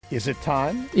Is it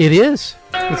time? It is.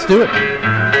 Let's do it.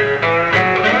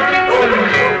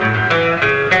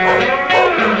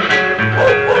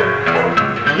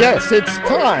 Yes, it's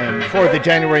time for the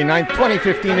January 9th,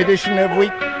 2015 edition of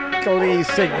Weekly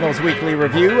Signals Weekly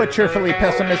Review, a cheerfully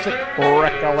pessimistic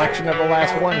recollection of the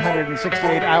last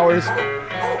 168 hours.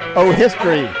 Oh,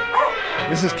 history.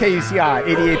 This is KUCI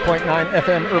 88.9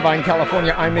 FM, Irvine,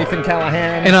 California. I'm Nathan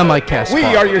Callahan. And I'm Mike Caspar. We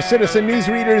are your citizen news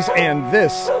readers, and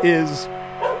this is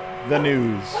the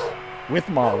news with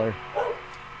Mahler,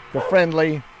 the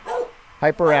friendly,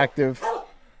 hyperactive,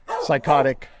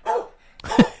 psychotic,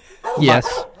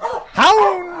 yes,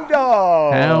 Hound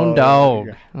Dog. Hound Dog.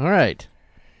 All right.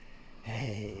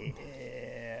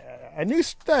 A new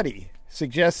study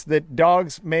suggests that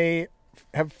dogs may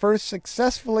have first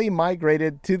successfully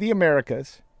migrated to the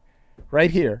Americas,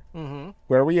 right here,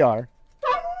 where we are.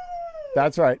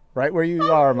 That's right where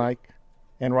you are, Mike,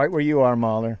 and right where you are,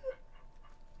 Mahler.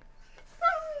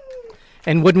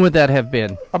 And when would that have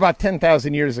been? About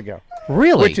 10,000 years ago.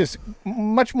 Really? Which is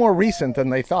much more recent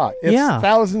than they thought. It's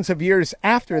thousands of years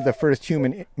after the first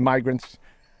human migrants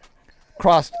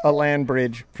crossed a land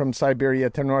bridge from Siberia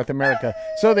to North America.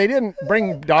 So they didn't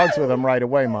bring dogs with them right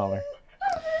away, Mahler.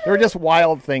 There were just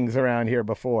wild things around here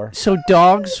before. So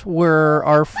dogs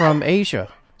are from Asia,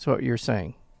 is what you're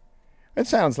saying? It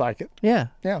sounds like it. Yeah.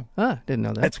 Yeah. Didn't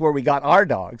know that. That's where we got our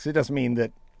dogs. It doesn't mean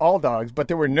that all dogs, but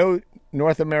there were no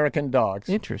North American dogs.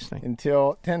 Interesting.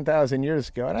 Until 10,000 years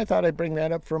ago. And I thought I'd bring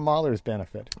that up for Mahler's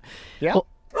benefit. Yeah?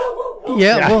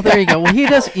 Well, there you go. Well, he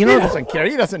doesn't, he doesn't care.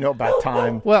 He doesn't know about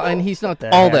time. Well, and he's not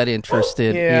all that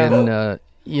interested in,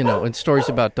 in stories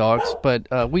about dogs, but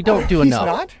we don't do enough.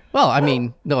 He's not? Well, I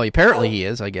mean, no, apparently he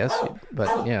is, I guess.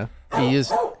 But, yeah, he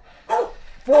is.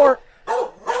 All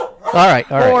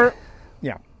right.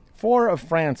 Four of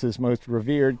France's most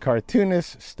revered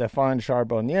cartoonists, Stéphane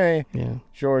Charbonnier,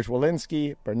 Georges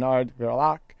Wolinski, Bernard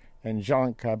Verlac, and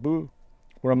Jean Cabot,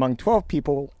 were among 12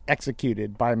 people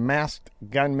executed by masked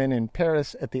gunmen in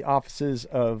Paris at the offices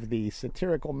of the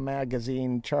satirical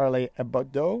magazine Charlie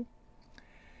Hebdo.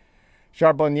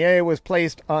 Charbonnier was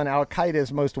placed on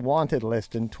Al-Qaeda's most wanted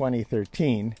list in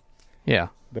 2013. Yeah.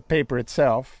 The paper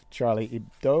itself, Charlie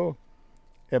Hebdo,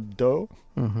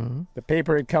 the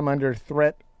paper had come under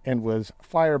threat and was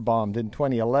firebombed in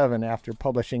 2011 after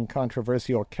publishing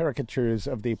controversial caricatures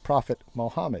of the Prophet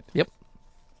Muhammad. Yep.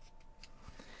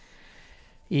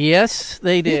 Yes,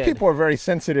 they did. These people are very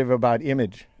sensitive about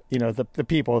image. You know, the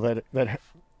people that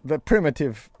the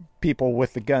primitive people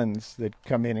with the guns that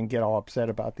come in and get all upset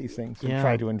about these things and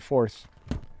try to enforce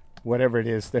whatever it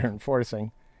is they're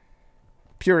enforcing.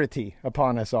 Purity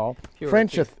upon us all.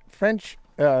 Purity. French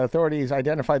authorities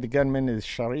identified the gunmen as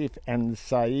Sharif and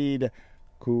Saeed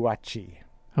Kouachi.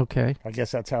 Okay. I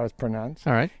guess that's how it's pronounced.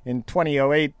 All right. In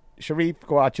 2008, Sharif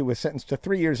Kouachi was sentenced to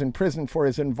 3 years in prison for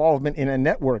his involvement in a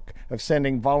network of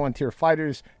sending volunteer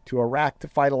fighters to Iraq to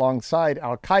fight alongside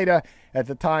al-Qaeda. At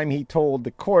the time, he told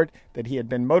the court that he had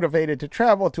been motivated to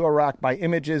travel to Iraq by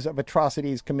images of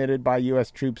atrocities committed by U.S.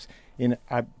 troops in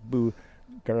Abu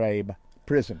Ghraib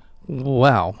prison.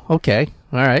 Wow. Okay.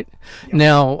 All right. Yeah.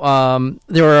 Now,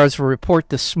 there was a report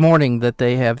this morning that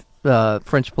they have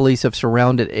French police have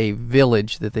surrounded a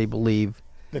village that they believe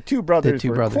the two brothers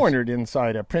were cornered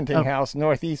inside a printing house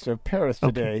northeast of Paris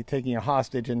today, taking a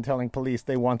hostage and telling police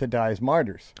they want to die as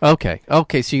martyrs. Okay.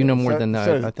 So you know more than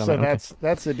I thought. So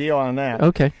that's the deal on that.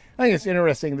 Okay. I think it's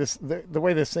interesting the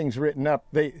way this thing's written up.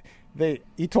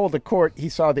 He told the court he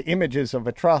saw the images of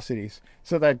atrocities,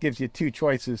 so that gives you two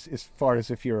choices as far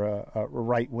as if you're a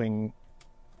right-wing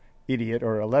idiot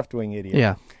or a left-wing idiot.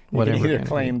 Yeah, whatever. You can either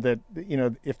claim that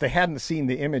if they hadn't seen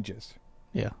the images,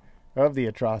 of the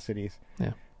atrocities,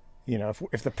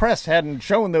 if the press hadn't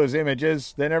shown those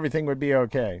images, then everything would be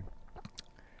okay.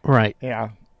 Right.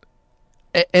 Yeah.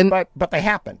 And but they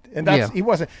happened, and that's he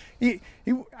wasn't.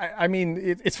 I mean,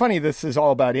 it's funny. This is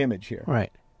all about image here.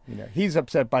 Right. He's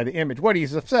upset by the image. What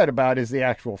he's upset about is the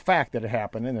actual fact that it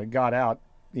happened and it got out.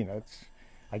 It's,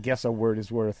 I guess a word is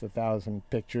worth 1,000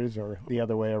 pictures, or the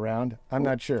other way around. I'm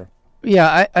not sure.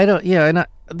 Yeah, I don't. Yeah, and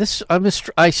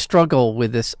I struggle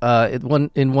with this.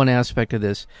 In one aspect of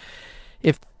this,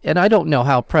 and I don't know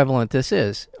how prevalent this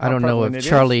is. I don't know if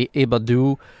Charlie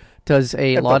Hebdo does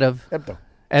a lot of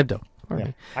Hebdo.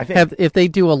 Yeah, I think if they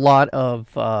do a lot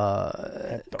of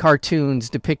cartoons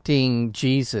depicting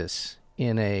Jesus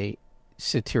in a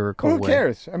satirical way. Who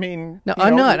cares? I mean, no,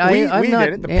 I'm not. We not,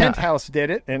 did it. The Penthouse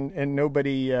did it, and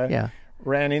nobody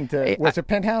ran into. Was it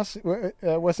Penthouse?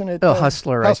 Wasn't it?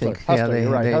 Hustler, I think. Hustler,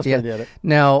 you're right. Hustler did it.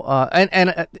 Now,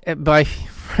 and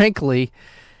frankly,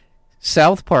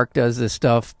 South Park does this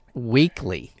stuff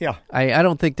weekly. Yeah. I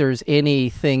don't think there's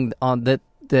anything on that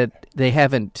they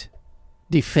haven't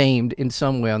defamed in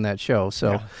some way on that show.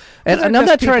 So, and I'm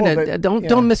not trying to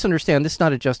don't misunderstand. This is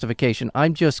not a justification.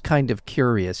 I'm just kind of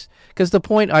curious because the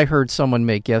point I heard someone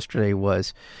make yesterday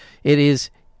was,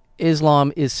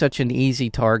 Islam is such an easy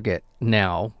target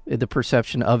now. The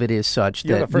perception of it is such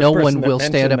that no one will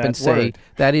stand up and say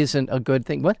that isn't a good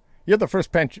thing. What? You're the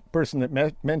first person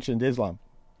that mentioned Islam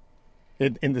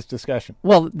in this discussion.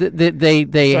 Well,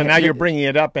 they so now you're bringing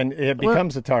it up and it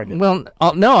becomes a target. Well,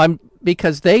 no,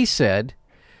 because they said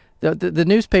the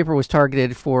newspaper was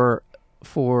targeted for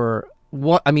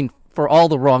what? I mean, for all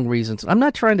the wrong reasons. I'm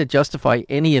not trying to justify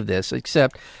any of this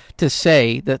except to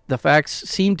say that the facts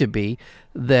seem to be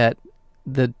that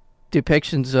the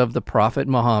depictions of the Prophet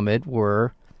Muhammad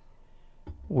were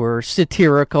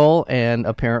satirical and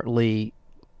apparently.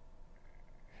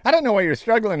 I don't know why you're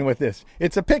struggling with this.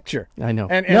 It's a picture. I know.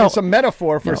 And it's a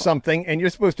metaphor for something, and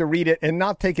you're supposed to read it and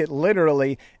not take it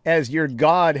literally as your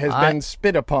God has been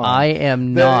spit upon. I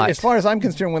am not. As far as I'm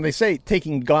concerned, when they say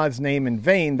taking God's name in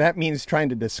vain, that means trying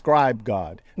to describe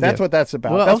God. That's what that's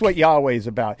about. Well, that's what Yahweh's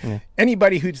about. Yeah.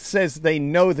 Anybody who says they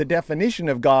know the definition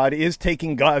of God is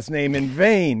taking God's name in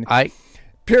vain.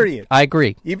 Period. I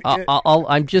agree.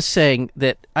 I'm just saying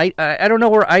that I don't know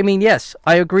where. I mean, yes,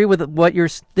 I agree with what you're.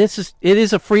 It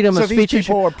is a freedom of speech. So these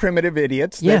people are primitive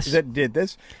idiots that did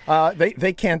this.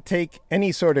 They can't take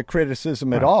any sort of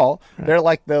criticism at all. Right. They're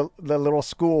like the little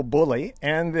school bully,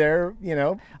 and they're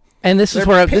And this is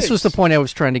where this was the point I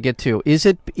was trying to get to.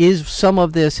 Is some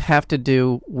of this have to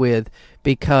do with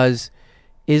because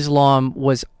Islam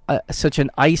was such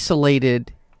an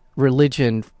isolated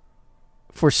religion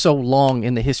for so long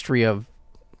in the history of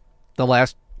the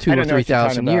last 2,000 or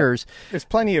 3,000 years. There's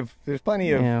plenty of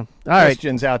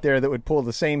Christians out there that would pull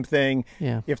the same thing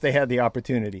if they had the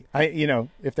opportunity.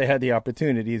 If they had the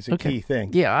opportunity is a key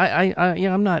thing. Yeah,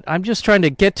 I'm just trying to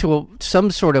get to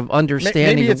some sort of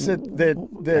understanding. Maybe it's that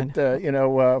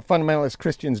fundamentalist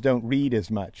Christians don't read as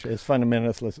much as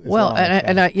fundamentalist Islam. Well,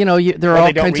 there are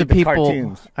all kinds of people.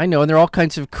 Cartoons. I know, and there are all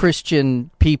kinds of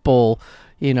Christian people.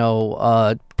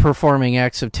 Performing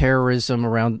acts of terrorism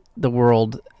around the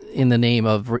world in the name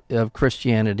of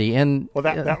Christianity, and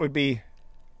that would be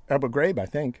Abu Ghraib, I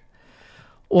think.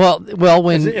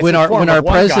 When our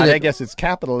president, God, I guess it's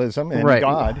capitalism and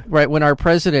God, right? When our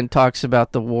president talks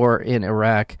about the war in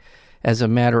Iraq as a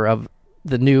matter of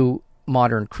the new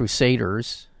modern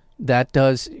crusaders, that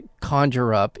does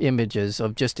conjure up images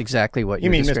of just exactly what you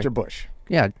mean, Mr. Bush.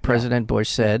 Yeah, President Bush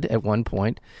said at one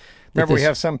point. Remember, we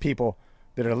have some people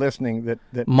that are listening that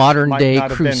modern day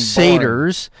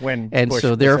crusaders, and Bush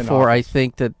so therefore I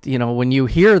think that when you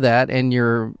hear that and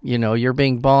you're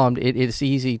being bombed, it's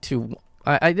easy to.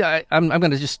 I'm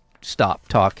going to just stop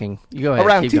talking. You go ahead.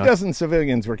 Around 24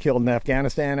 civilians were killed in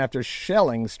Afghanistan after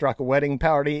shelling struck a wedding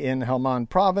party in Helmand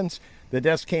province. The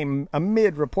deaths came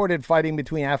amid reported fighting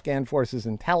between Afghan forces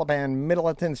and Taliban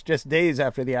militants just days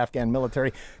after the Afghan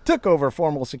military took over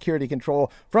formal security control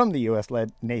from the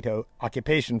U.S.-led NATO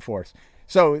occupation force.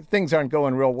 So things aren't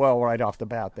going real well right off the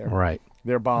bat there. Right.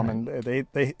 They're bombing. Right.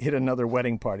 They hit another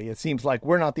wedding party. It seems like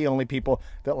we're not the only people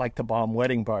that like to bomb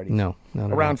wedding parties. No.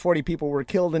 Around 40 people were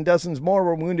killed and dozens more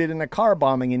were wounded in a car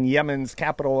bombing in Yemen's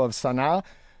capital of Sana'a.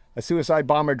 A suicide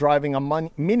bomber driving a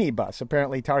minibus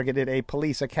apparently targeted a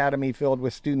police academy filled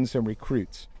with students and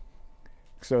recruits.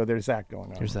 So there's that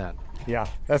going on. There's that. Yeah,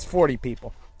 that's 40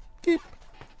 people.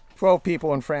 12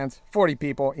 people in France, 40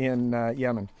 people in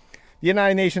Yemen. The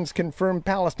United Nations confirmed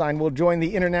Palestine will join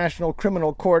the International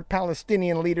Criminal Court.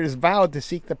 Palestinian leaders vowed to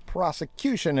seek the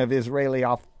prosecution of Israeli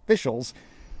officials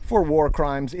for war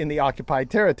crimes in the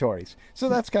occupied territories. So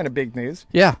that's kind of big news.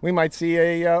 Yeah. We might see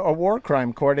a war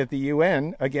crime court at the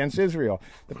UN against Israel.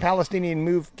 The Palestinian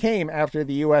move came after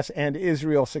the U.S. and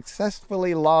Israel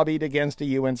successfully lobbied against a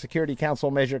UN Security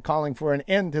Council measure calling for an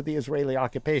end to the Israeli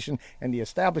occupation and the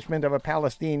establishment of a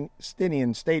Palestinian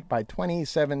state by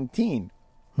 2017.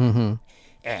 Mm-hmm.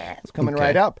 It's coming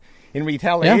right up. In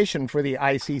retaliation for the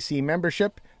ICC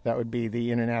membership, that would be the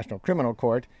International Criminal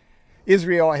Court,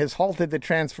 Israel has halted the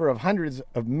transfer of hundreds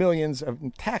of millions of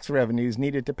tax revenues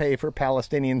needed to pay for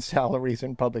Palestinian salaries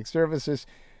and public services.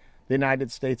 The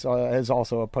United States has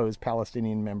also opposed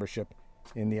Palestinian membership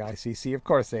in the ICC. Of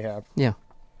course they have. Yeah.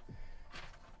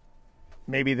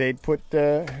 Maybe they'd put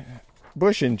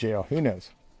Bush in jail. Who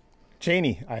knows?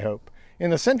 Cheney, I hope. In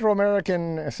the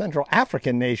Central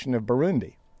African nation of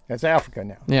Burundi. That's Africa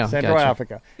now. Yeah, Central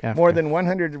Africa. More than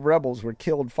 100 rebels were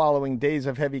killed following days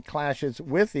of heavy clashes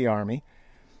with the army.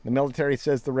 The military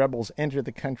says the rebels entered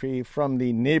the country from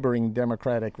the neighboring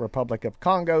Democratic Republic of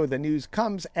Congo. The news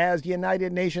comes as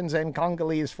United Nations and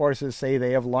Congolese forces say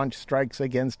they have launched strikes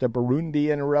against a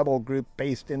Burundian rebel group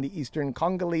based in the eastern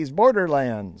Congolese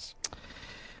borderlands.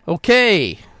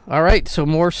 Okay. All right, so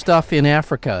more stuff in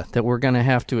Africa that we're going to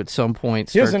have to at some point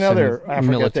start. Here's another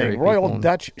Africa thing. Royal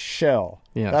Dutch Shell.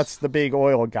 Yes. That's the big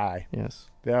oil guy. Yes.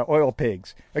 The oil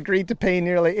pigs agreed to pay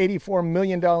nearly $84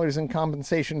 million in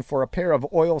compensation for a pair of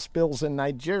oil spills in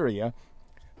Nigeria.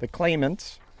 The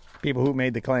claimants, people who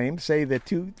made the claim, say the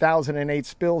 2008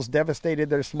 spills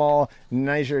devastated their small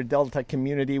Niger Delta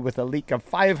community with a leak of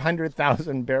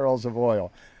 500,000 barrels of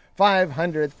oil.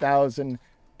 500,000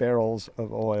 barrels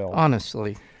of oil.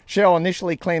 Honestly. Shell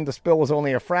initially claimed the spill was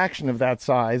only a fraction of that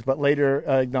size, but later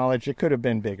acknowledged it could have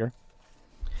been bigger.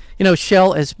 You know,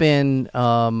 Shell has been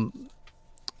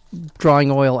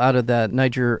drawing oil out of the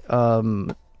Niger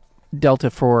Delta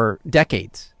for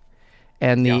decades,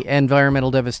 and the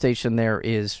environmental devastation there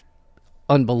is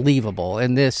unbelievable.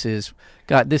 And this is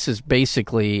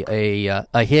basically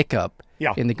a hiccup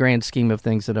in the grand scheme of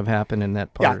things that have happened in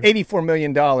that part. Yeah, $84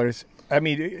 million. I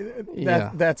mean,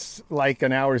 that's like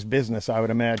an hour's business, I would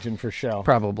imagine, for Shell.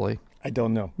 Probably. I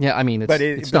don't know. Yeah, I mean,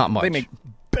 it's not much. They make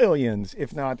billions,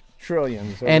 if not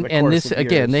trillions. And this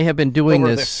again, they have been doing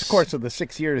over this the course of the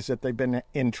 6 years that they've been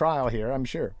in trial here. I'm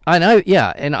sure.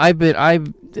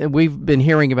 We've been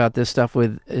hearing about this stuff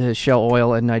with Shell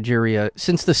Oil in Nigeria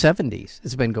since the 70s.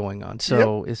 It's been going on.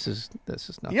 So this is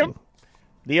nothing. Yep.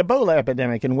 The Ebola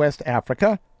epidemic in West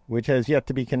Africa, which has yet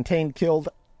to be contained, killed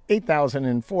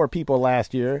 8,004 people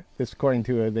last year. This according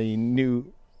to the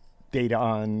new data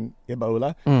on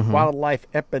Ebola. Mm-hmm. Wildlife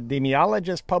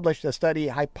epidemiologists published a study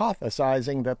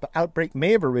hypothesizing that the outbreak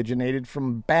may have originated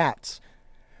from bats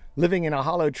living in a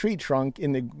hollow tree trunk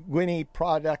in the Guinea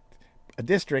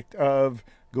district of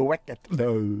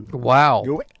Gouekalo. Wow.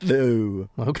 Gouekalo.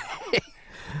 Okay.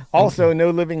 Also, no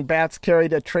living bats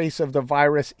carried a trace of the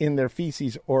virus in their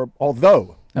feces,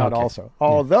 although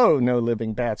no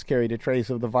living bats carried a trace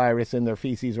of the virus in their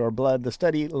feces or blood. The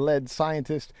study lead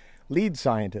scientist.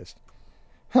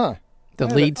 Huh. The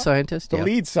lead scientist? The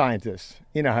lead scientist.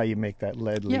 You know how you make that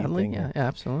lead thing. Yeah,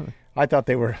 absolutely. I thought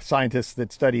they were scientists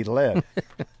that studied lead.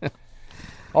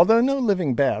 Although no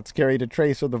living bats carried a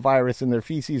trace of the virus in their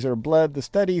feces or blood, the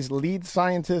study's lead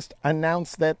scientist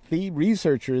announced that the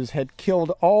researchers had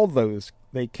killed all those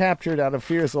they captured out of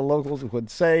fears the locals would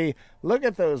say, "Look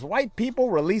at those white people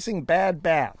releasing bad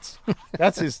bats."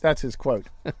 That's his quote.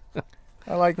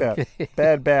 I like that. Okay.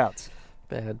 Bad bats.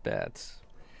 Bad bats.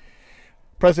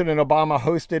 President Obama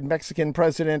hosted Mexican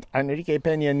President Enrique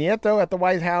Peña Nieto at the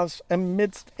White House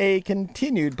amidst a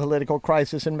continued political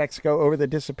crisis in Mexico over the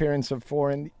disappearance of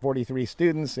 43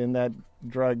 students in that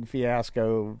drug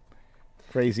fiasco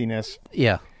craziness.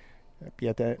 Yeah.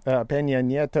 Peña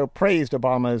Nieto praised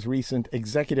Obama's recent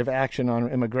executive action on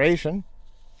immigration,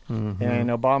 and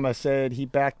Obama said he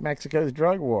backed Mexico's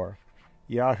drug war.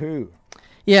 Yahoo!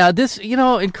 Yeah,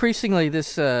 increasingly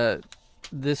this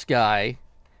guy,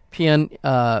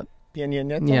 Peña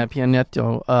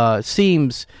Nieto,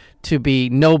 seems to be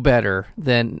no better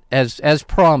than as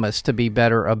promised to be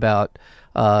better about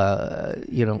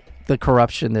the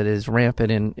corruption that is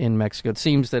rampant in Mexico. It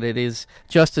seems that it is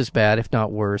just as bad, if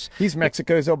not worse. He's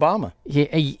Mexico's Obama.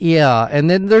 Yeah, and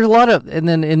then there's a lot of, and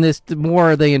then in this, the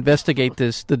more they investigate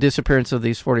the disappearance of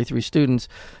these 43 students,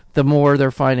 the more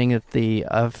they're finding that the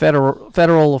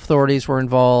federal authorities were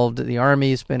involved, the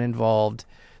Army's been involved.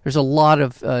 There's a lot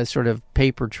of sort of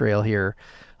paper trail here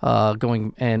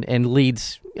going and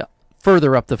leads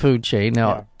further up the food chain.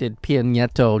 Now, did Peña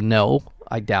Nieto know?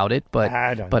 I doubt it, but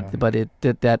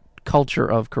that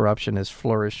culture of corruption is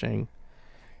flourishing.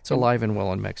 It's alive and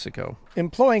well in Mexico.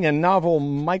 Employing a novel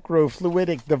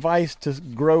microfluidic device to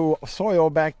grow soil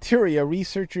bacteria,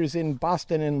 researchers in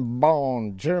Boston and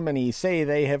Bonn, Germany, say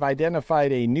they have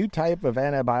identified a new type of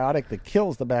antibiotic that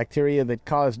kills the bacteria that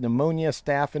cause pneumonia,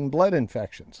 staph, and blood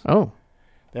infections. Oh.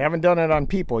 They haven't done it on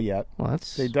people yet. Well,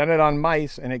 they've done it on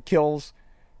mice, and it kills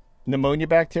pneumonia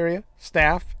bacteria,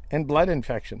 staph, and blood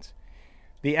infections.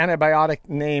 The antibiotic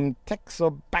named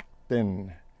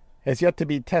Teixobactin has yet to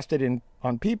be tested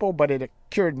on people, but it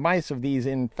cured mice of these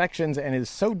infections and is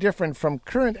so different from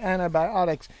current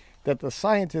antibiotics that the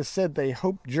scientists said they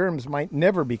hope germs might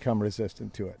never become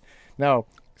resistant to it. Now,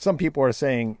 some people are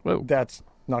saying that's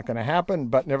not going to happen,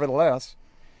 but nevertheless,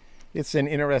 it's an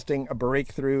interesting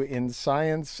breakthrough in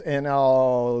science, and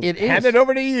I'll hand it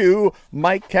over to you,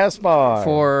 Mike Kaspar.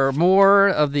 For more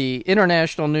of the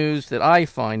international news that I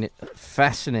find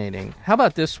fascinating. How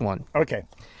about this one? Okay.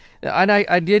 And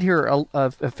I did hear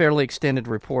a fairly extended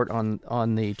report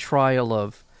on the trial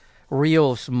of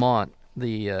Rios Montt,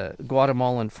 the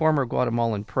former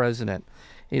Guatemalan president.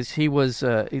 He was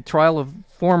a trial of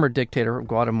former dictator of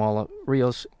Guatemala,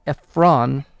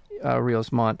 Efrain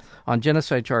Rios Montt, on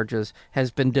genocide charges has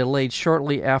been delayed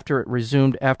shortly after it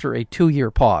resumed after a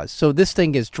 2-year pause. So this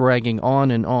thing is dragging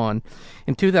on and on.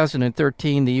 In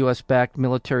 2013, the U.S.-backed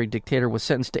military dictator was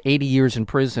sentenced to 80 years in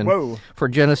prison for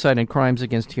genocide and crimes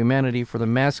against humanity for the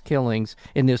mass killings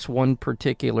in this one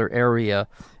particular area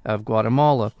of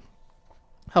Guatemala.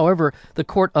 However, the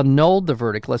court annulled the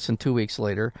verdict less than 2 weeks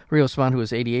later. Rios Montt, who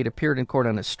was 88, appeared in court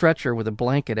on a stretcher with a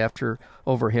blanket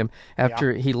over him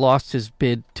after he lost his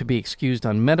bid to be excused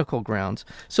on medical grounds.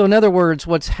 So, in other words,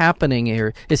 what's happening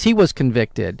here is he was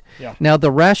convicted. Yeah. Now,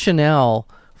 the rationale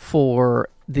for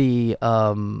this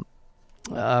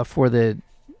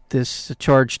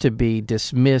charge to be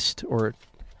dismissed or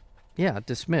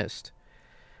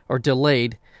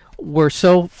delayed were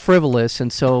so frivolous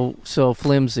and so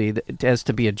flimsy as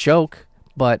to be a joke.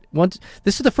 But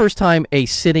this is the first time a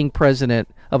sitting president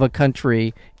of a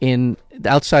country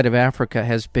outside of Africa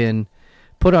has been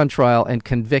put on trial and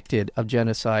convicted of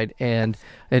genocide, and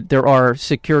there are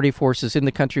security forces in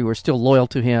the country who are still loyal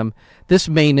to him. This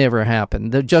may never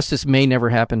happen. The justice may never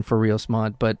happen for Rios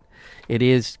Montt, but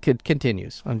it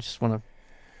continues. I just want to.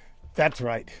 That's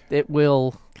right. It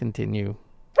will continue.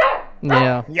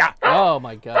 Yeah. Yeah. Oh,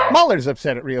 my God. Mahler's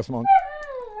upset at Rios Montt.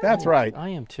 That's right. I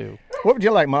am too. What would you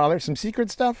like, Mahler? Some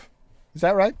secret stuff? Is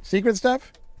that right? Secret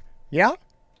stuff? Yeah?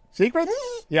 Secrets?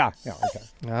 Yeah.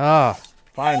 Okay.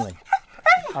 Finally.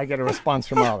 I get a response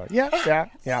from Mahler. Yeah.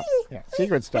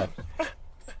 Secret stuff.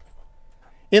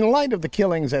 In light of the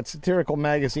killings at satirical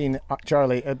magazine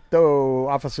Charlie Hebdo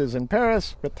offices in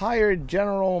Paris, retired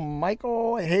General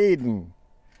Michael Hayden,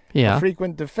 a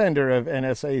frequent defender of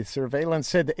NSA surveillance,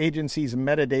 said the agency's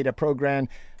metadata program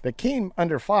that came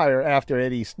under fire after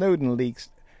Eddie Snowden leaks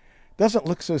doesn't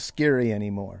look so scary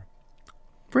anymore.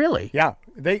 Really? Yeah.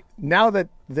 Now that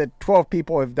 12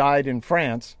 people have died in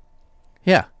France,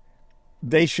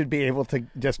 they should be able to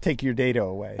just take your data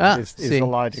away. Is the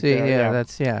logic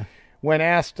there. When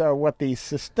asked what the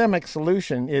systemic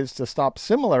solution is to stop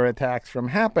similar attacks from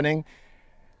happening,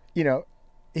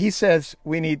 he says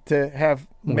we need to have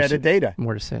metadata.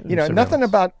 More to say. Nothing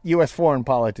about U.S. foreign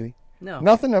policy. No.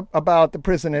 Nothing about the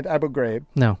prison at Abu Ghraib.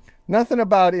 No. Nothing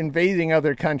about invading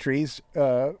other countries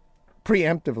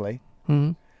preemptively.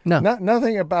 Mm-hmm. No.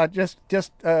 Nothing about just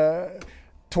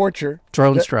torture.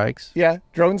 Drone strikes. Yeah,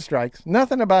 drone strikes.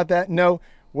 Nothing about that. No.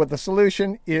 What the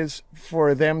solution is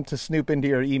for them to snoop into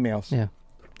your emails.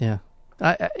 Yeah.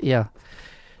 Yeah.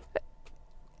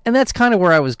 And that's kind of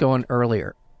where I was going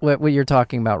earlier. What you're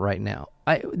talking about right now.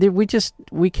 We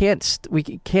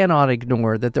cannot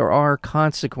ignore that there are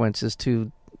consequences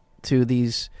to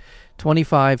these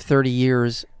 25, 30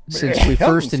 years since we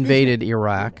first invaded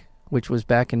Iraq, which was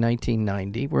back in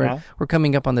 1990. We're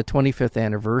coming up on the 25th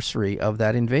anniversary of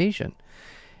that invasion.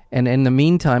 And in the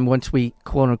meantime, once we,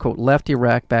 quote-unquote, left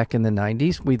Iraq back in the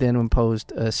 90s, we then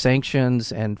imposed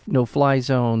sanctions and no-fly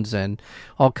zones and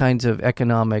all kinds of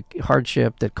economic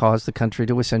hardship that caused the country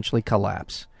to essentially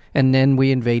collapse. And then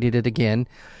we invaded it again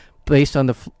based on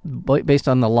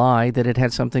the lie that it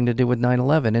had something to do with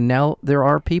 9/11. And now there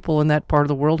are people in that part of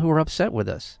the world who are upset with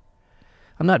us.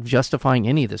 I'm not justifying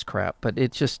any of this crap, but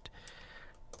it's just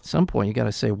at some point you got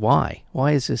to say why.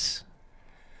 Why is this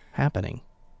happening?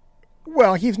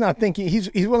 Well, he's not thinking. He's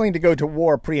willing to go to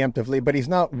war preemptively, but he's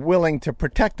not willing to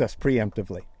protect us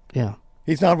preemptively. Yeah.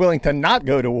 He's not willing to not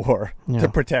go to war to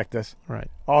protect us. Right.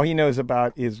 All he knows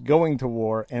about is going to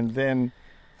war and then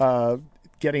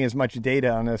getting as much data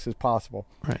on us as possible.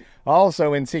 Right.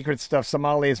 Also, in secret stuff,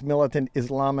 Somalia's militant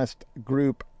Islamist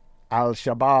group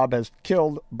Al-Shabaab has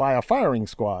killed by a firing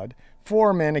squad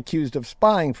 4 men accused of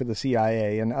spying for the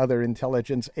CIA and other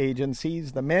intelligence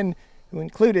agencies. The men, who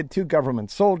included 2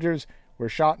 government soldiers, were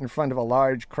shot in front of a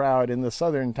large crowd in the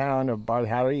southern town of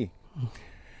Bardhari.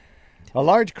 A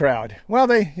large crowd. Well,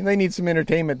 they need some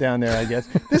entertainment down there, I guess.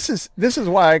 This is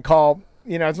why I call,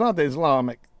 it's not the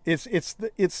Islamic.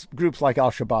 It's groups like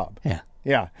Al-Shabaab.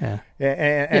 Yeah.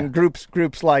 And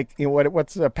groups like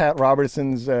what's Pat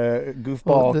Robertson's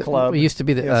goofball club. It used to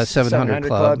be the 700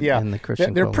 Club. Yeah, and the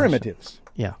Christian they're Coalition. primitives.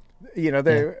 Yeah.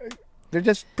 They're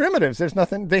just primitives. There's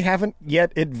nothing. They haven't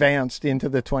yet advanced into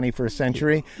the 21st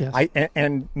century. Yes.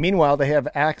 And meanwhile, they have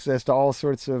access to all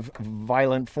sorts of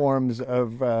violent forms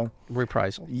of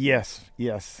reprisal. Yes,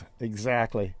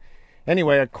 exactly.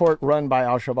 Anyway, a court run by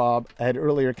Al-Shabaab had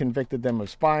earlier convicted them of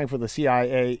spying for the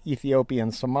CIA, Ethiopia,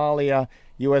 and Somalia.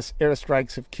 U.S.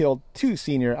 airstrikes have killed 2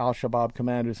 senior Al-Shabaab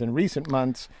commanders in recent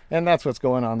months, and that's what's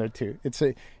going on there, too.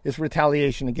 It's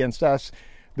retaliation against us.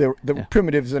 the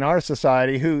primitives in our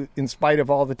society who, in spite of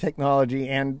all the technology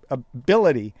and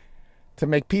ability to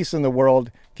make peace in the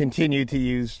world, continue to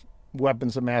use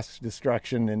weapons of mass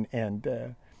destruction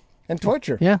and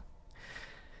torture. Yeah.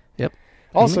 Yep.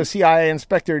 Also, CIA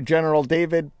Inspector General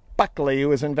David Buckley,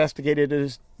 who has investigated a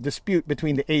dispute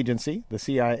between the agency, the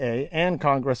CIA, and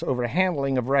Congress over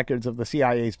handling of records of the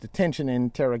CIA's detention and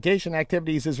interrogation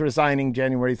activities, is resigning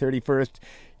January 31st.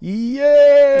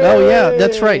 Yay! Oh, yeah,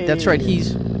 that's right. That's right.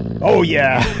 He's... Oh,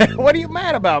 yeah. What are you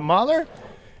mad about, Mahler?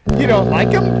 You don't like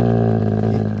him?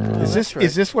 Is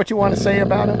this what you want to say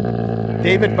about him?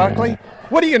 David Buckley?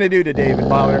 What are you going to do to David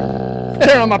Mahler?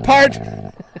 Tear him apart?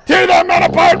 Tear them men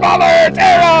apart, Mahler!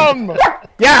 Tear them!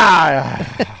 Yeah!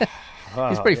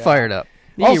 He's pretty fired up.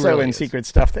 Also really in secret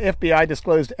stuff, the FBI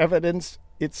disclosed evidence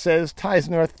it says ties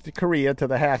North Korea to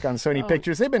the hack on Sony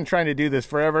Pictures. They've been trying to do this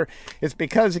forever. It's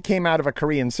because it came out of a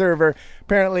Korean server.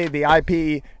 Apparently, the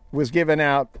IP was given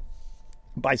out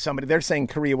by somebody. They're saying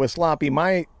Korea was sloppy.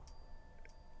 My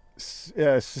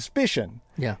suspicion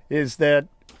is that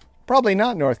probably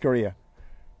not North Korea.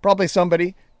 Probably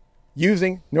somebody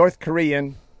using North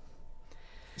Korean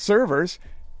servers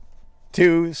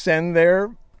to send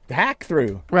their hack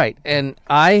through. Right. And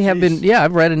I have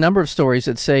I've read a number of stories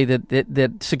that say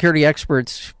that security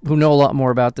experts who know a lot more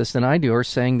about this than I do are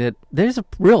saying that there's a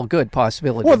real good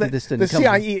possibility that this didn't come. The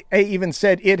CIA even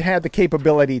said it had the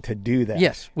capability to do that.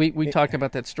 Yes. We talked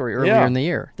about that story earlier in the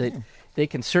year. They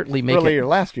can certainly make earlier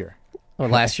last year. Oh,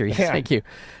 last year, yes, thank you.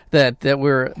 That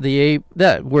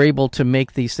we're able to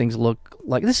make these things look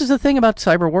like. This is the thing about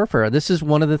cyber warfare. This is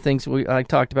one of the things I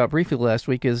talked about briefly last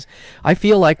week. Is I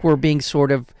feel like we're being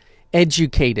sort of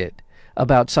educated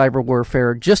about cyber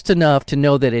warfare just enough to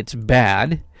know that it's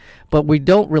bad, but we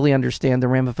don't really understand the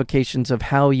ramifications of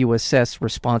how you assess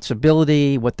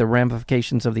responsibility, what the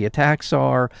ramifications of the attacks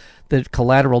are, the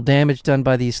collateral damage done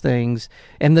by these things,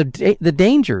 and the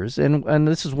dangers. And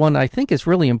this is one I think is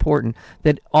really important,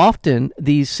 that often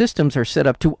these systems are set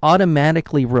up to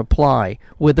automatically reply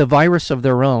with a virus of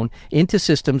their own into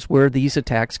systems where these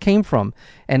attacks came from.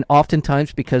 And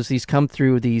oftentimes, because these come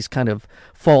through these kind of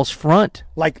false front.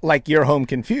 Like your home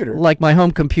computer. Like my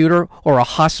home computer or a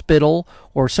hospital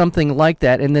or something like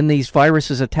that. And then these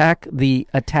viruses attack the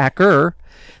attacker.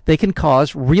 They can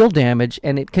cause real damage,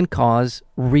 and it can cause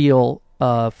real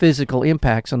physical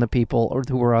impacts on the people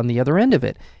who are on the other end of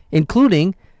it,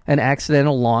 including an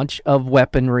accidental launch of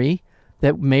weaponry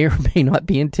that may or may not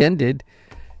be intended,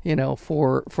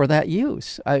 for that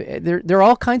use. There are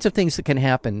all kinds of things that can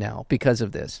happen now because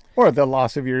of this. Or the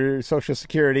loss of your Social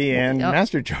Security and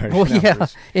MasterCard. Well,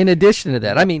 numbers. In addition to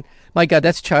that, I mean, my God,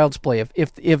 that's child's play.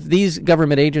 If these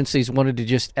government agencies wanted to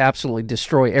just absolutely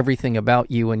destroy everything about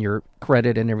you and your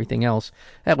credit and everything else,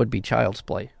 that would be child's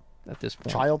play at this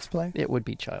point. Child's play? It would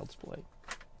be child's play.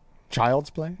 Child's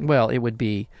play? Well, it would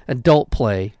be adult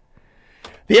play.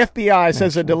 The FBI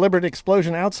says a deliberate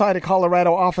explosion outside a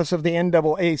Colorado office of the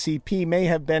NAACP may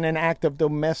have been an act of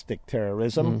domestic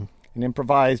terrorism. An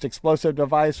improvised explosive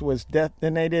device was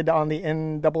detonated on the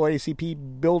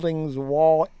NAACP building's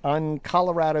wall in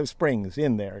Colorado Springs.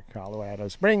 A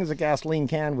gasoline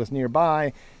can was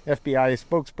nearby. FBI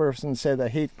spokesperson said a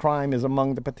hate crime is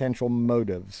among the potential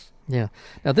motives. Yeah.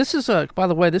 Now, this is, by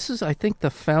the way, I think, the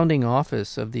founding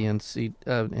office of the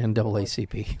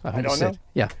NAACP. I don't know.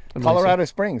 Yeah. Colorado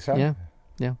Springs, huh? Yeah.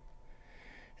 Yeah.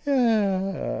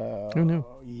 Who knew?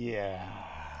 Yeah.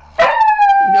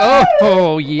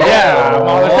 Oh, yeah. Yeah,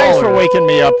 Mahler, thanks for waking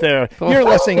me up there. You're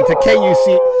listening to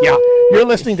KUC. Yeah. You're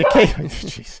listening to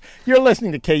You're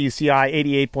listening to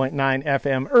KUCI 88.9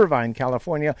 FM, Irvine,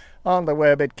 California, on the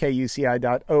web at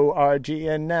kuci.org.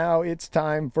 And now it's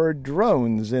time for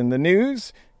drones in the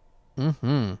news.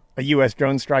 A U.S.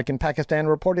 drone strike in Pakistan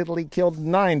reportedly killed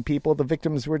 9 people. The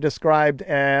victims were described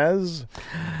as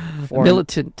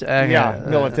militants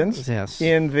yes.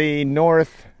 In the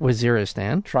North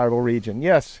Waziristan tribal region.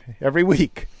 Yes, every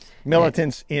week,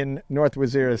 militants in North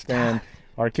Waziristan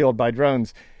are killed by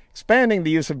drones. Expanding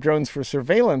the use of drones for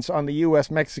surveillance on the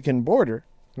U.S.-Mexican border,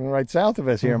 right south of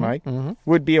us here, Mike,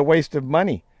 would be a waste of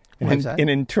money, an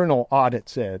internal audit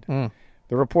said.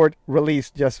 The report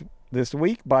released just this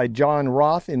week by John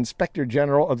Roth, Inspector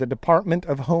General of the Department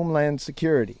of Homeland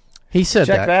Security. He said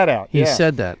Check that out. He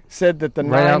said that. Said that the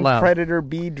 9 Predator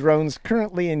B drones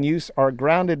currently in use are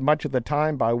grounded much of the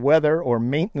time by weather or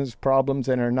maintenance problems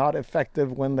and are not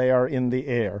effective when they are in the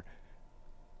air.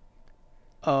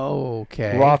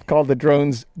 Okay. Roth called the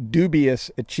drones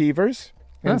dubious achievers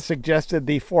and suggested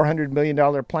the $400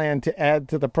 million plan to add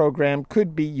to the program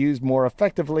could be used more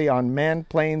effectively on manned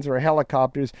planes or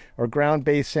helicopters or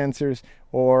ground-based sensors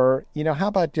Or, how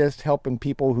about just helping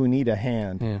people who need a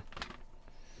hand? Yeah.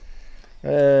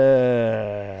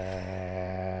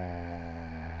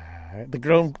 The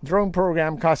drone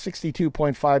program cost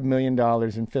 $62.5 million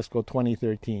in fiscal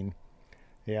 2013.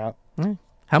 Yeah.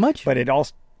 How much? But it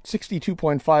also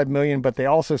 $62.5 million, but they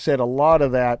also said a lot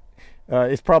of that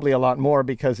is probably a lot more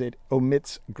because it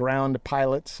omits ground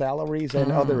pilot salaries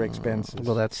and other expenses.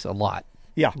 Well, that's a lot.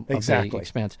 Yeah, exactly.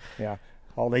 Expense. Yeah.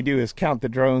 All they do is count the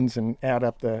drones and add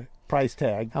up the price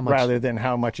tag rather than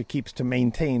how much it keeps to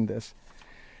maintain this.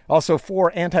 Also,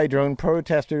 4 anti-drone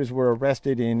protesters were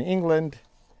arrested in England.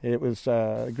 It was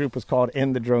the group was called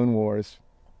End the Drone Wars,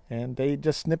 and they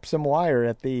just snipped some wire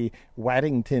at the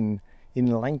Waddington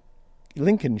in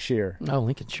Lincolnshire. Oh,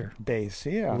 Lincolnshire base.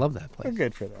 Yeah, I love that place. They're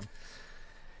good for them.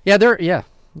 Yeah,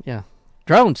 yeah.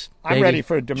 Drones. I'm ready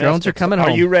for domestic. Drones are coming home.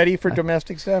 Are you ready for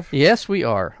domestic stuff? Yes, we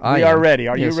are. We are ready.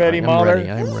 Are you ready, Mahler?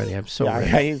 I'm ready. I'm so ready.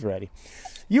 Yeah, he's ready.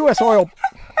 U.S. oil.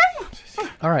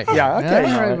 All right. Yeah. Okay.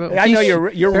 Right. I know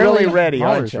you're really ready.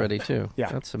 Mahler's ready too.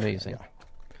 Yeah. That's amazing. Yeah.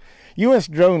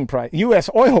 U.S.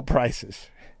 oil prices.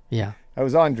 Yeah. I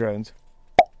was on drones.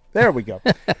 There we go.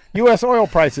 U.S. oil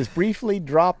prices briefly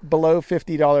dropped below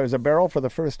 $50 a barrel for the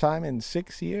first time in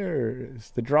 6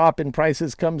 years. The drop in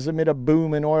prices comes amid a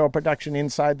boom in oil production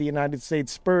inside the United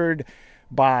States, spurred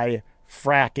by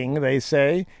fracking, they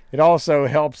say. It also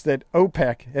helps that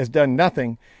OPEC has done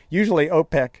nothing. Usually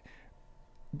OPEC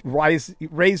raises, the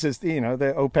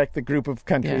OPEC, the group of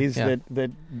countries that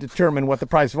determine what the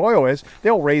price of oil is.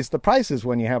 They'll raise the prices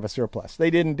when you have a surplus. They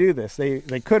didn't do this. They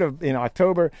could have. In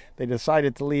October, they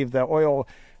decided to leave the oil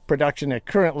production at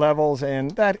current levels,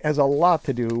 and that has a lot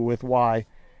to do with why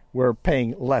we're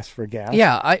paying less for gas.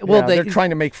 They're trying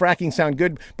to make fracking sound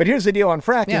good. But here's the deal on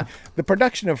fracking. Yeah. The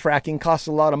production of fracking costs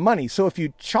a lot of money. So if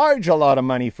you charge a lot of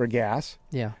money for gas,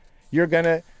 you're going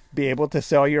to be able to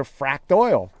sell your fracked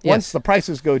oil. Yes. Once the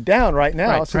prices go down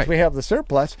since we have the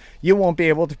surplus, you won't be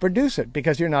able to produce it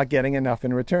because you're not getting enough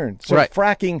in return. So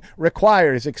fracking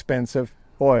requires expensive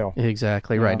oil.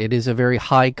 Exactly right. It is a very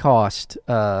high-cost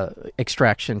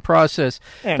extraction process.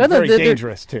 And very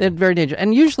dangerous, too. Very dangerous.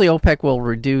 And usually OPEC will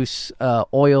reduce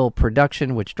oil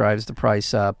production, which drives the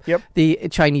price up. Yep. The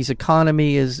Chinese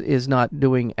economy is not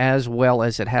doing as well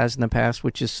as it has in the past,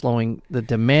 which is slowing the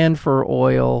demand for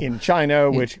oil. In China,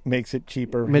 which makes it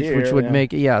cheaper here. Which would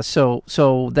make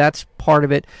so that's part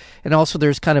of it. And also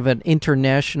there's kind of an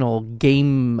international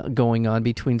game going on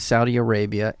between Saudi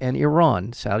Arabia and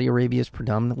Iran. Saudi Arabia is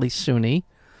predominantly Sunni,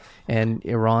 and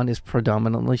Iran is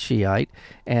predominantly Shiite,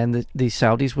 and the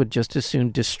Saudis would just as soon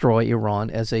destroy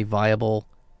Iran as a viable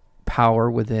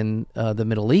power within the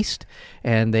Middle East,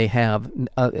 and they have,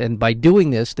 and by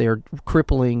doing this, they are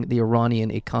crippling the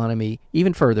Iranian economy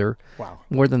even further,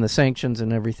 more than the sanctions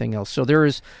and everything else. So there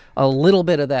is a little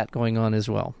bit of that going on as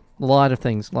well. A lot of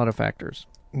things, a lot of factors.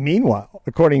 Meanwhile,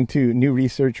 according to new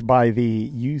research by the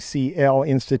UCL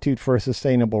Institute for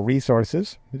Sustainable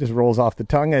Resources, it just rolls off the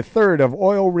tongue, a third of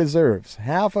oil reserves,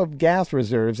 half of gas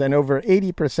reserves, and over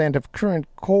 80% of current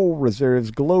coal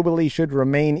reserves globally should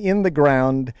remain in the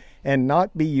ground and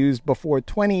not be used before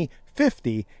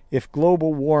 2050 if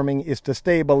global warming is to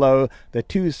stay below the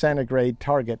 2 centigrade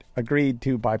target agreed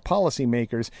to by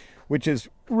policymakers, which is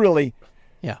really,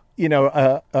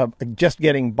 just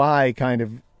getting by kind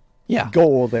of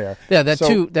goal there. Yeah,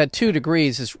 that 2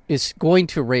 degrees is going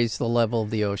to raise the level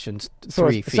of the oceans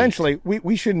 3 feet. Essentially,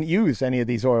 we shouldn't use any of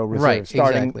these oil reserves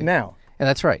starting now. And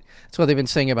that's right. That's what they've been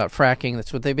saying about fracking.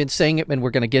 That's what they've been saying, and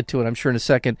we're going to get to it, I'm sure, in a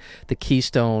second. The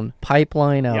Keystone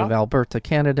Pipeline out of Alberta,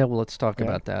 Canada. Well, let's talk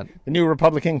about that. The new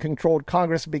Republican-controlled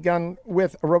Congress begun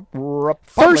with Republican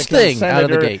First thing Senator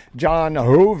out of the gate. John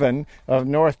Hoeven of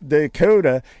North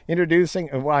Dakota introducing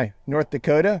why North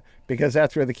Dakota? Because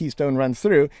that's where the Keystone runs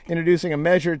through, introducing a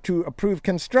measure to approve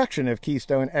construction of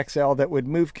Keystone XL that would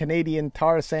move Canadian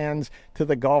tar sands to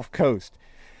the Gulf Coast.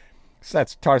 So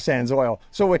that's tar sands oil.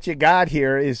 So what you got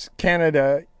here is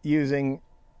Canada using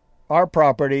our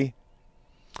property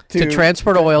to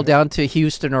transport oil down to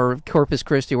Houston or Corpus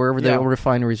Christi, wherever the oil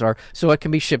refineries are, so it can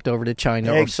be shipped over to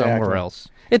China or somewhere else.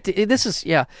 This is,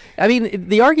 I mean,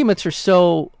 the arguments are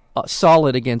so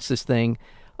solid against this thing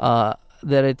that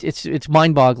it's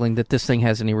mind-boggling that this thing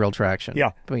has any real traction.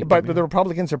 Yeah, but the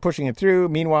Republicans are pushing it through.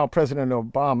 Meanwhile, President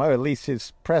Obama, at least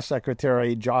his press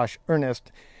secretary, Josh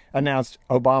Earnest, announced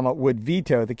Obama would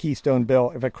veto the Keystone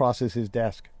bill if it crosses his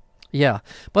desk. Yeah,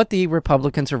 but the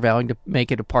Republicans are vowing to make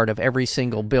it a part of every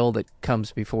single bill that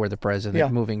comes before the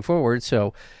president moving forward.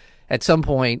 So at some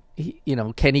point,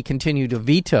 can he continue to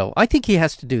veto? I think he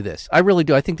has to do this. I really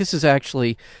do. I think this is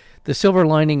actually the silver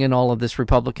lining in all of this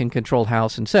Republican-controlled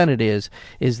House and Senate is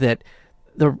that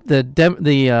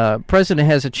the president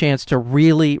has a chance to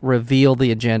really reveal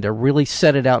the agenda, really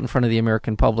set it out in front of the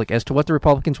American public as to what the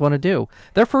Republicans want to do.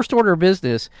 Their first order of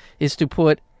business is to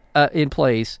put in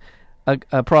place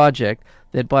a project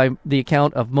that, by the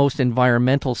account of most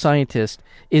environmental scientists,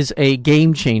 is a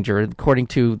game changer, according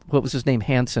to, what was his name,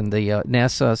 Hansen, the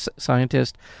NASA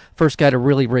scientist, first guy to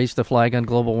really raise the flag on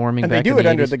global warming. And back they do in it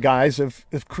under the guise of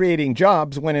creating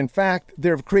jobs, when in fact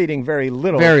they're creating very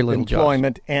little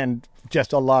employment jobs. And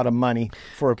just a lot of money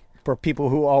for people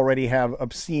who already have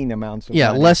obscene amounts of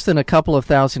money. Less than a couple of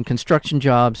thousand construction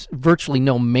jobs, virtually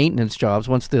no maintenance jobs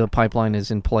once the pipeline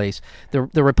is in place.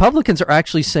 The Republicans are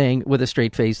actually saying with a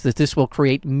straight face that this will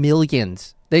create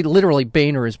millions. They literally,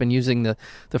 Boehner has been using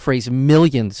the phrase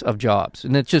millions of jobs.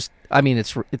 And it's just, I mean,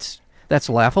 that's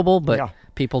laughable, but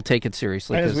people take it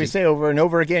seriously. And as we say over and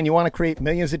over again, you want to create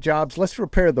millions of jobs. Let's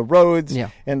repair the roads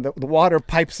and the water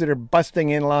pipes that are busting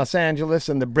in Los Angeles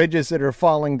and the bridges that are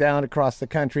falling down across the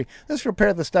country. Let's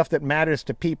repair the stuff that matters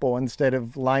to people instead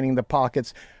of lining the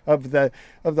pockets of the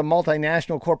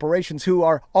multinational corporations who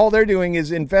are, all they're doing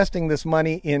is investing this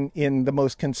money in the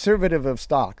most conservative of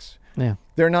stocks. Yeah.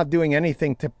 They're not doing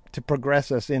anything to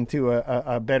progress us into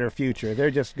a better future.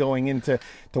 They're just going into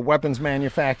weapons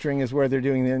manufacturing is where they're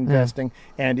doing the investing,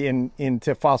 and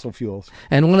into fossil fuels.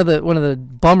 And one of the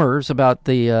bummers about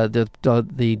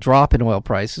the drop in oil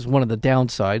prices, one of the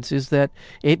downsides, is that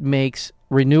it makes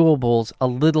renewables a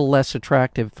little less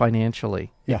attractive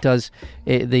financially. Yeah. It does.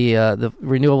 The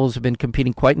renewables have been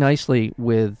competing quite nicely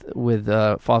with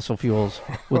fossil fuels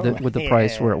with the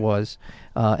price where it was,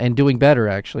 and doing better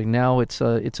actually. Now it's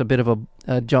a bit of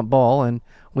a jump ball, and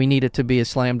we need it to be a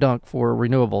slam dunk for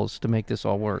renewables to make this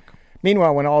all work.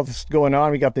 Meanwhile, when all this is going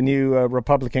on, we got the new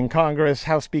Republican Congress.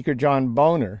 House Speaker John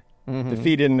Boehner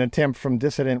defeated an attempt from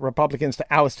dissident Republicans to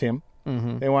oust him.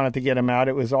 They wanted to get him out.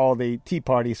 It was all the Tea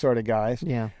Party sort of guys.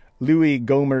 Yeah. Louis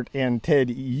Gohmert and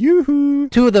Ted Yoo-hoo.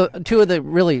 Two of the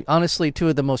really, honestly, two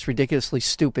of the most ridiculously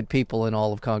stupid people in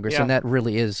all of Congress, and that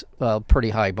really is a pretty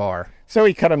high bar. So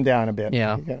he cut them down a bit.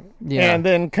 Yeah. And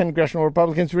then congressional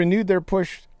Republicans renewed their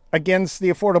push against the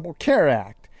Affordable Care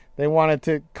Act. They wanted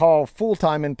to call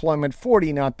full-time employment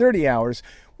 40, not 30 hours,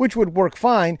 which would work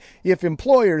fine if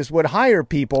employers would hire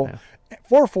people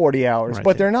for 40 hours,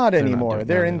 but they're not anymore.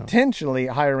 They're intentionally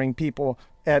hiring people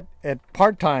at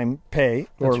part-time pay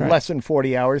or less than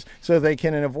 40 hours so they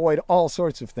can avoid all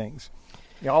sorts of things,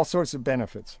 all sorts of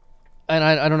benefits. And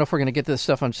I don't know if we're going to get to this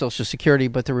stuff on Social Security,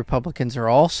 but the Republicans are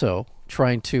also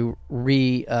trying to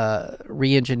re-engineer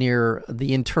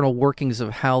the internal workings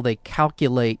of how they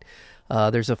calculate.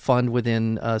 There's a fund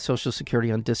within Social Security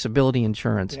on disability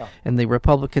insurance, and the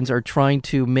Republicans are trying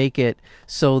to make it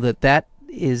so that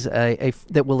is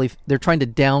they're trying to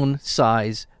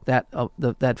downsize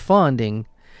that funding,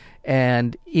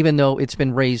 and even though it's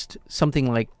been raised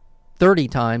something like 30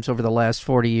 times over the last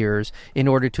 40 years in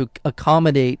order to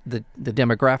accommodate the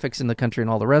demographics in the country and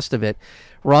all the rest of it,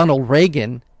 Ronald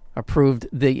Reagan approved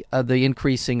the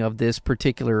increasing of this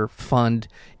particular fund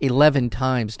 11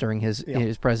 times during his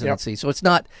presidency. So it's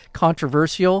not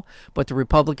controversial, but the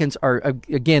Republicans are,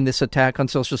 again, this attack on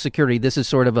Social Security, this is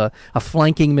sort of a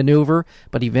flanking maneuver,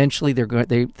 but eventually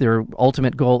their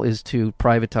ultimate goal is to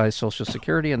privatize Social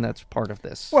Security, and that's part of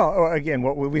this. Well, again,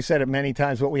 what we said it many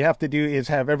times, what we have to do is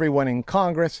have everyone in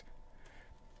Congress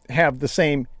have the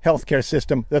same health care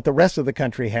system that the rest of the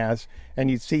country has,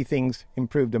 and you'd see things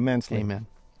improved immensely. Amen.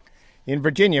 In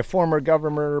Virginia, former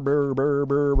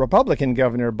Republican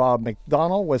Governor Bob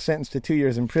McDonnell was sentenced to 2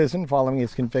 years in prison following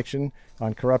his conviction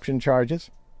on corruption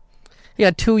charges. He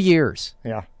had 2 years.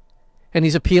 Yeah. And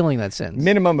he's appealing that sentence.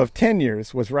 Minimum of 10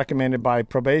 years was recommended by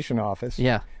probation office.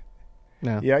 Yeah.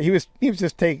 No. Yeah, he was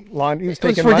just taking money.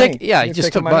 Yeah, he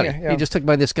just took money. Yeah. He just took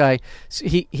money. This guy,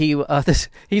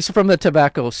 he's from the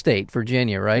tobacco state,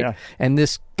 Virginia, right? Yeah. And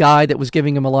this guy that was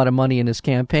giving him a lot of money in his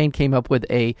campaign came up with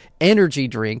a energy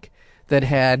drink that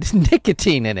had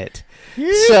nicotine in it.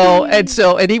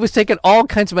 And he was taking all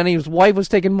kinds of money. His wife was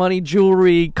taking money,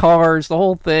 jewelry, cars, the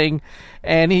whole thing,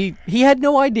 and he had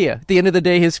no idea. At the end of the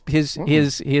day, his case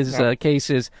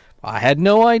is, I had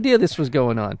no idea this was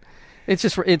going on. It's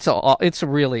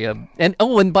really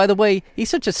and by the way, he's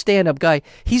such a stand-up guy.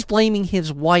 He's blaming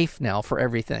his wife now for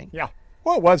everything. Yeah.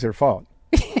 Well, it was her fault.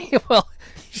 Well,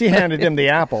 she handed him the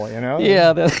apple,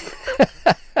 Yeah.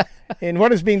 In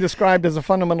what is being described as a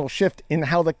fundamental shift in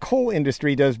how the coal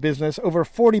industry does business, over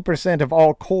 40% of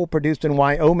all coal produced in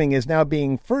Wyoming is now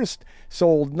being first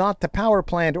sold not to power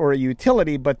plant or a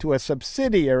utility, but to a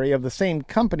subsidiary of the same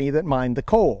company that mined the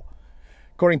coal.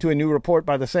 According to a new report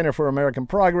by the Center for American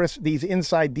Progress, these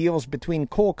inside deals between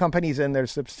coal companies and their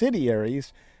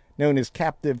subsidiaries known as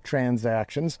captive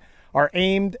transactions, are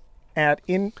aimed at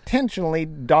intentionally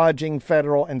dodging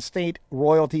federal and state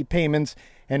royalty payments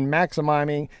and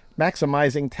maximizing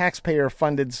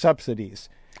taxpayer-funded subsidies.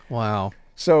 Wow.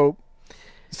 So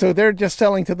they're just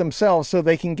selling to themselves so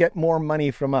they can get more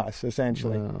money from us,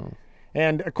 essentially. Wow.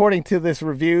 And according to this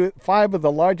review, 5 of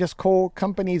the largest coal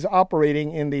companies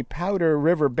operating in the Powder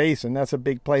River Basin, that's a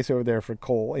big place over there for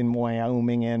coal in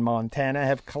Wyoming and Montana,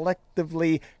 have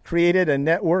collectively created a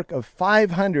network of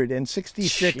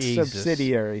 566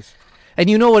 subsidiaries. And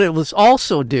you know what it will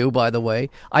also do, by the way?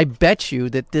 I bet you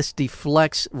that this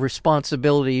deflects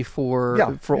responsibility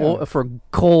for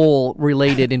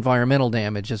coal-related environmental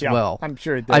damage as well. I'm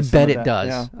sure it does. I bet it does.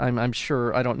 Yeah. I'm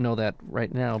sure. I don't know that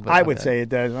right now. But I would say it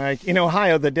does. Like in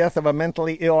Ohio, the death of a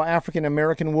mentally ill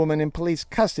African-American woman in police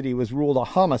custody was ruled a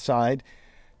homicide.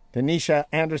 Tanisha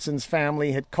Anderson's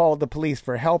family had called the police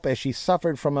for help as she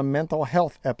suffered from a mental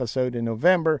health episode in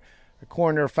November. The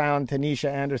coroner found Tanisha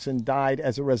Anderson died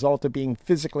as a result of being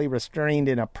physically restrained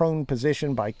in a prone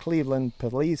position by Cleveland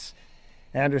police.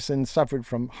 Anderson suffered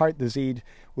from heart disease,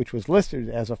 which was listed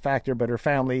as a factor, but her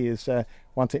family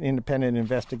wants an independent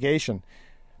investigation.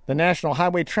 The National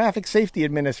Highway Traffic Safety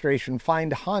Administration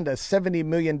fined Honda $70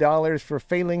 million for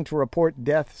failing to report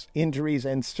deaths, injuries,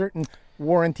 and certain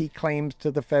warranty claims to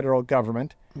the federal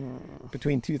government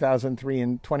between 2003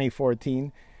 and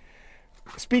 2014.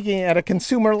 Speaking at a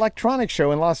consumer electronics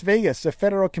show in Las Vegas, the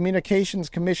Federal Communications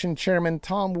Commission Chairman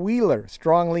Tom Wheeler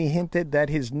strongly hinted that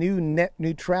his new net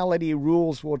neutrality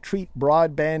rules will treat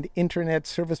broadband internet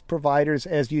service providers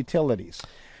as utilities.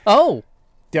 Oh.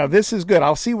 Yeah, this is good.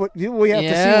 We have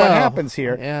to see what happens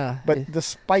here. Yeah. But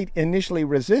despite initially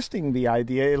resisting the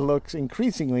idea, it looks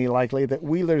increasingly likely that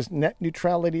Wheeler's net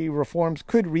neutrality reforms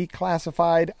could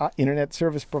reclassify internet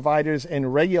service providers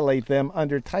and regulate them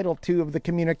under Title II of the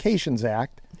Communications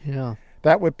Act. Yeah.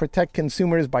 That would protect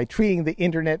consumers by treating the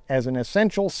internet as an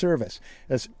essential service,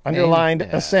 as underlined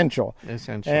essential.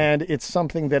 Essential. And it's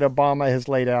something that Obama has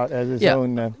laid out as his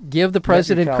own. Give the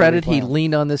president credit. Plan. He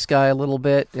leaned on this guy a little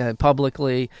bit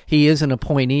publicly. He is an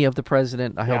appointee of the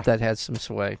president. I hope that has some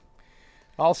sway.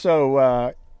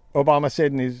 Also, Obama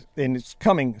said in his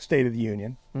coming State of the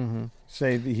Union,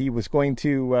 say that he was going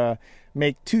to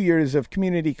make 2 years of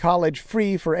community college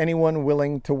free for anyone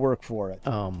willing to work for it.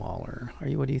 Oh, Mahler.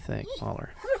 What do you think,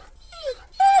 Mahler?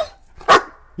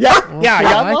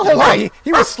 Yeah.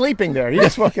 He was sleeping there. He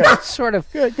just woke up. Sort of.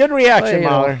 Good reaction,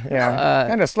 Mahler. Yeah.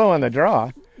 Kind of slow on the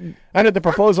draw. Under the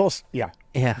proposals, yeah.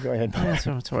 Go ahead.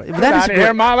 That's right. Get out of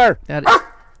here, Mahler.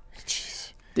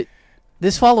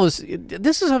 This follows.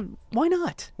 Why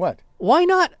not? What? Why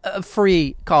not a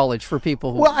free college for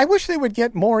people who... Well, I wish they would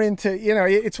get more into,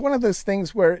 it's one of those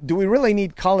things where, do we really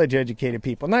need college-educated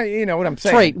people? Now, you know what I'm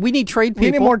saying? Trade. We need trade people.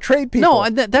 We need more trade people. No,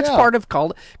 that's part of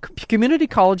college. Community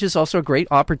college is also a great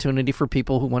opportunity for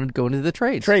people who want to go into the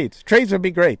trades. Trades would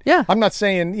be great. Yeah. I'm not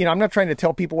saying, I'm not trying to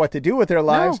tell people what to do with their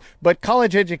lives, but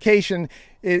college education,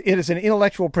 it is an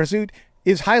intellectual pursuit,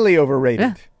 is highly overrated.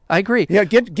 Yeah. I agree. Yeah,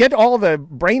 get all the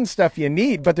brain stuff you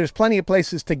need, but there's plenty of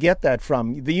places to get that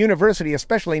from. The university,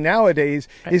 especially nowadays,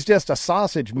 is just a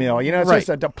sausage mill. It's just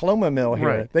a diploma mill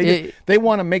here. Right. They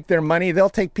want to make their money. They'll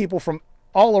take people from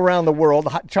all around the world,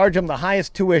 charge them the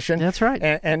highest tuition. That's right.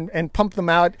 And pump them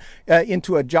out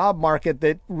into a job market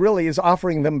that really is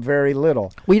offering them very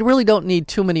little. We really don't need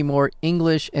too many more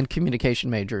English and communication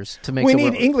majors to make We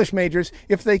need English majors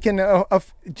if they can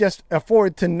just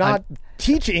afford to not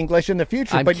teach English in the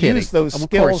future, but use those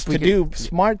skills to do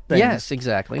smart things. Yes,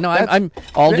 exactly. No, I'm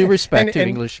all due respect to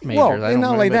English majors. Well, and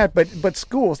not only that, but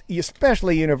schools,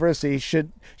 especially universities,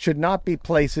 should not be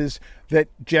places that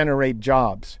generate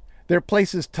jobs. They're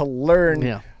places to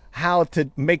learn how to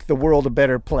make the world a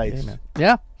better place. Amen.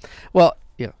 Yeah. Well,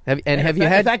 Have you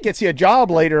had? If that gets you a job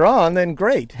later on, then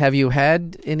great. Have you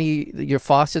had your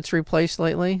faucets replaced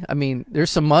lately? I mean, there's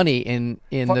some money in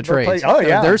the trades. Oh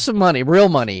yeah, there's some money, real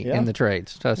money in the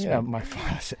trades. Trust me. Yeah, my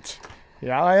faucets.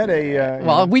 Yeah, I had a.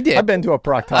 Well, we did. I've been to a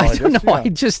proctologist. I don't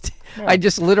know. I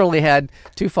just literally had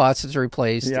 2 faucets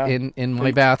replaced in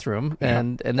my bathroom,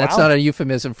 and that's not a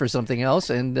euphemism for something else.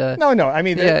 And no, I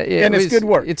mean, it's good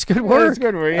work. It's good work. It's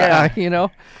good work. Yeah,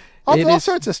 all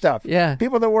sorts of stuff. Yeah,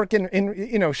 people that work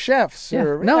in chefs. Yeah.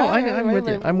 Or,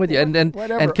 I'm with you.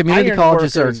 And community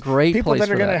colleges are a great people place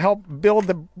that are going to help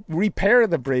repair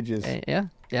the bridges.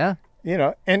 Yeah.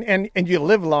 And you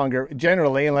live longer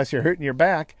generally, unless you're hurting your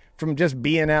back, from just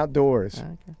being outdoors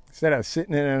instead of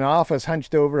sitting in an office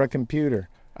hunched over a computer.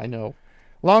 I know.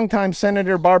 Longtime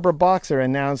Senator Barbara Boxer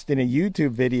announced in a YouTube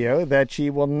video that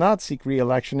she will not seek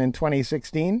re-election in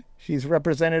 2016. She's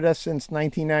represented us since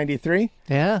 1993.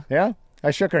 Yeah. Yeah. I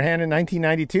shook her hand in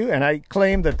 1992, and I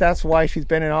claim that that's why she's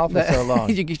been in office so long.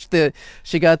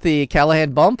 She got the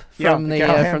Callahan bump from the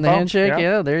handshake. Yeah.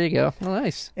 Yeah, there you go. Oh,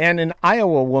 nice. And an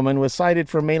Iowa woman was cited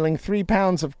for mailing 3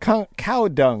 pounds of cow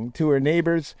dung to her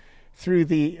neighbors through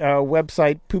the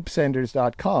website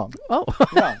poopsenders.com. Oh.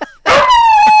 Yeah.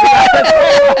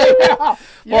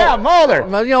 Yeah, Mahler.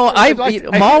 Well,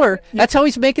 Mahler. That's how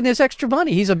he's making his extra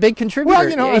money. He's a big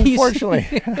contributor. Well,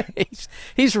 unfortunately,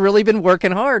 he's really been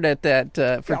working hard at that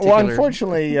particular. Well,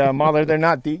 unfortunately, Mahler, they're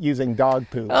not using dog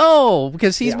poop. Oh,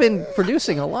 because he's been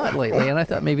producing a lot lately, and I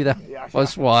thought maybe that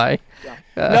was why.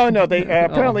 Yeah. No. They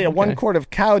apparently 1 quart of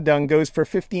cow dung goes for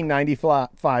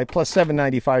 $15.95 plus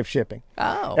 $7.95 shipping.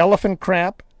 Oh. Elephant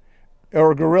crap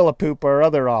or gorilla poop are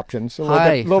other options, a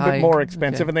little bit more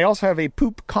expensive. Okay. And they also have a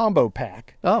poop combo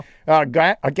pack. Oh. A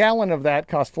gallon of that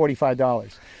costs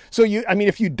 $45. So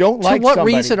if you don't like somebody... So what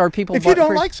reason are people... If you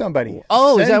don't like somebody...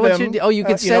 Oh, is that what you do? Oh, you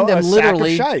could send them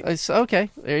literally... Sack of shite. Okay,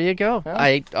 there you go.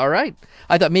 Yeah. All right.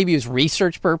 I thought maybe it was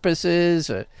research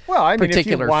purposes,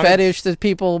 particular fetish that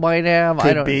people might have.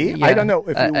 Could be. Yeah. I don't know.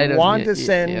 If you want to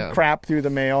send crap through the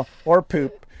mail or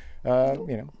poop... All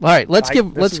right,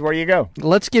 this is where you go.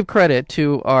 Let's give credit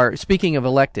to our, speaking of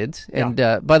electeds, and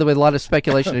by the way, a lot of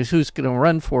speculation is who's going to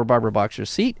run for Barbara Boxer's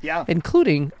seat,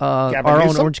 including our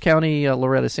own Orange County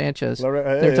Loretta Sanchez.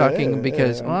 They're talking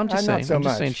because, I'm just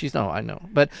saying she's, I know.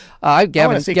 But I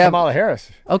want to see Kamala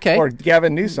Harris. Okay. Or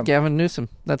Gavin Newsom. Gavin Newsom.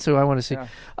 That's who I want to see.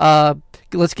 Yeah.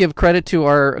 Let's give credit to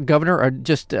our governor, our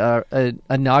just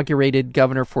inaugurated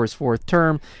governor for his 4th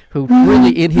term, who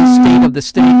really, in his State of the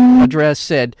State address,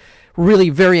 said really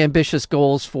very ambitious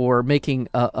goals for making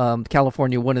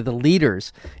California one of the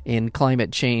leaders in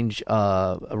climate change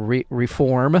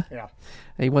reform. Yeah.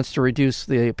 He wants to reduce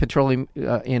the petroleum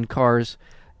in cars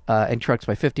and trucks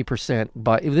by 50%.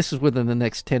 But this is within the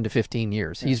next 10 to 15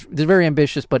 years. Yeah. He's very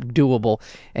ambitious but doable.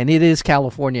 And it is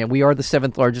California. We are the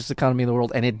 7th largest economy in the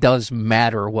world, and it does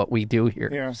matter what we do here.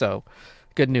 Yeah. So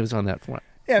good news on that front.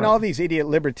 Yeah, and all these idiot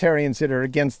libertarians that are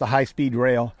against the high-speed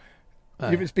rail,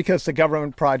 it's because the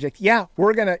government project. Yeah,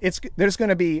 there's going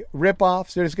to be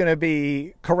rip-offs. There's going to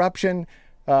be corruption.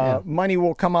 Money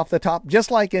will come off the top, just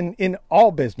like in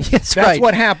all business. That's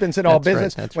what happens in all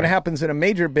business. When it happens in a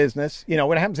major business,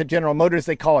 when it happens at General Motors,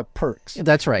 they call it perks.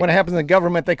 That's right. When it happens in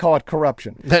government, they call it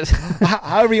corruption.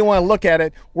 However you want to look at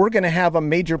it, we're going to have a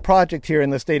major project here in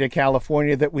the state of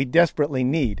California that we desperately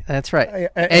need. That's right.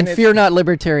 And fear not,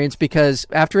 libertarians, because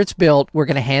after it's built, we're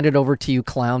going to hand it over to you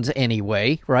clowns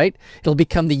anyway, right? It'll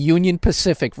become the Union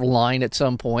Pacific line at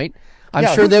some point.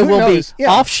 I'm sure there will be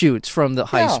offshoots from the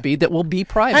high speed that will be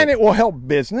private, and it will help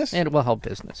business.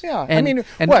 Yeah, and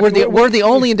we're the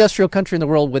only industrial country in the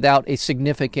world without a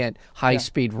significant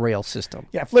high-speed rail system.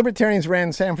 Yeah, if libertarians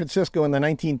ran San Francisco in the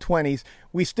 1920s,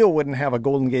 we still wouldn't have a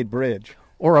Golden Gate Bridge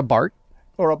or a BART.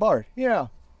 Yeah.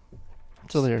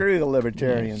 So screw the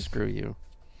libertarians. Yeah, screw you.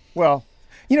 Well,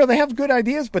 they have good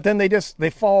ideas, but then they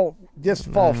fall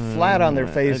flat on their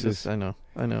faces. I know.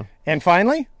 And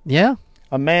finally,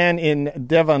 a man in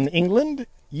Devon, England,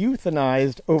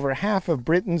 euthanized over half of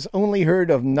Britain's only herd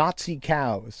of Nazi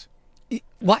cows.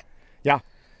 What? Yeah.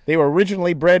 They were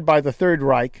originally bred by the Third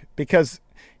Reich because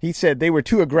he said they were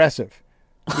too aggressive.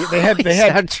 They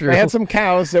had some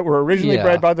cows that were originally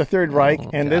bred by the Third Reich,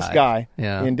 and this guy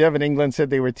in Devon, England,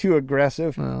 said they were too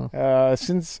aggressive.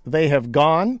 Since they have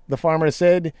gone, the farmer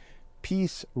said,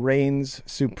 peace reigns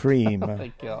supreme. Oh,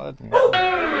 my God.